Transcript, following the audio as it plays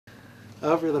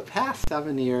Over the past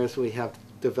 7 years, we have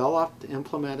developed,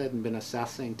 implemented, and been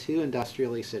assessing 2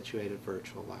 industrially situated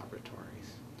virtual laboratories.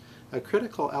 A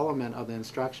critical element of the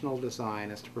instructional design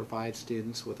is to provide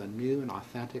students with a new and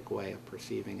authentic way of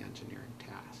perceiving engineering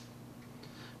tasks.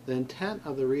 The intent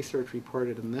of the research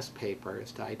reported in this paper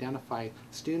is to identify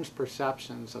students'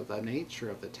 perceptions of the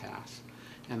nature of the task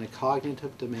and the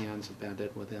cognitive demands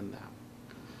embedded within them.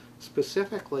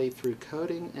 Specifically, through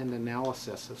coding and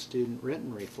analysis of student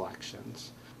written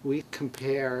reflections, we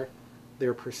compare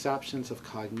their perceptions of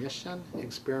cognition,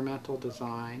 experimental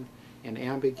design, and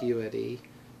ambiguity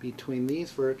between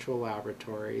these virtual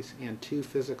laboratories and 2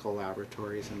 physical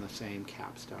laboratories in the same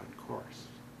Capstone course.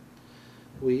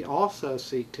 We also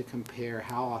seek to compare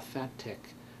how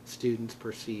authentic students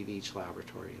perceive each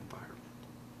laboratory environment.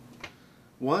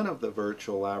 One of the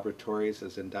virtual laboratories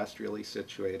is industrially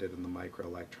situated in the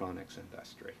microelectronics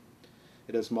industry.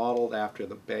 It is modeled after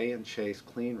the Bay and Chase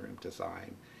cleanroom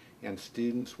design, and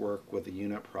students work with the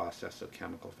unit process of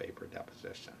chemical vapor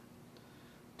deposition.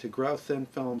 To grow thin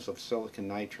films of silicon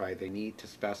nitride, they need to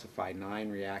specify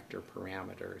 9 reactor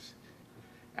parameters.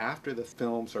 After the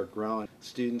films are grown,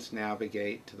 students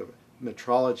navigate to the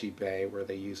metrology bay where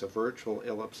they use a virtual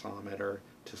ellipsometer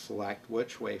to select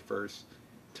which wafers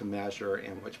to measure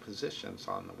and which positions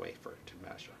on the wafer to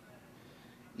measure.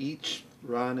 Each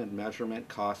run and measurement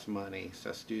costs money,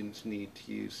 so students need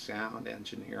to use sound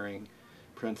engineering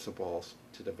principles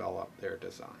to develop their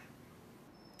design.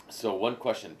 So one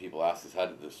question people ask is, how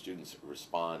did the students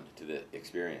respond to the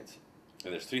experience?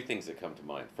 And there's 3 things that come to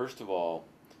mind. First of all,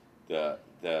 the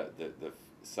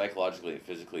psychologically and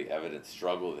physically evident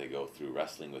struggle they go through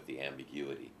wrestling with the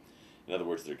ambiguity. In other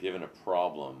words, they're given a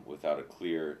problem without a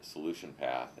clear solution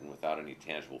path and without any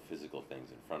tangible physical things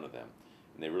in front of them.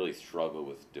 And they really struggle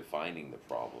with defining the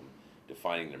problem,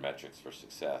 defining their metrics for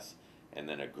success, and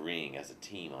then agreeing as a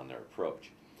team on their approach.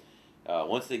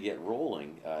 Once they get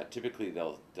rolling, typically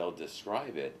they'll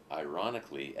describe it,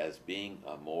 ironically, as being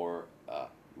a more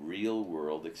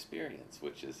real-world experience,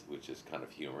 which is kind of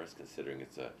humorous considering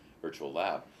it's a virtual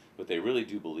lab. But they really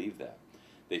do believe that.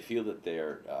 They feel that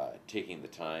they're taking the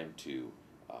time to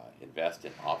invest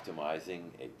in optimizing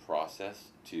a process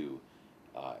to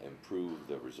improve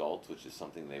the results, which is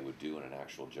something they would do in an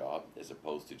actual job, as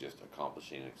opposed to just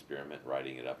accomplishing an experiment,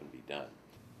 writing it up, and be done.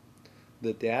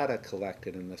 The data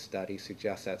collected in the study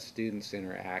suggests that students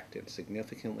interact in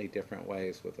significantly different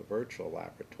ways with a virtual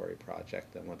laboratory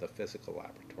project than with a physical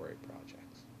laboratory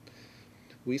project.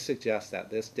 We suggest that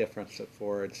this difference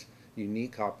affords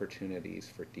unique opportunities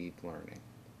for deep learning.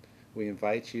 We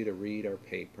invite you to read our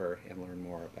paper and learn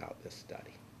more about this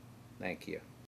study. Thank you.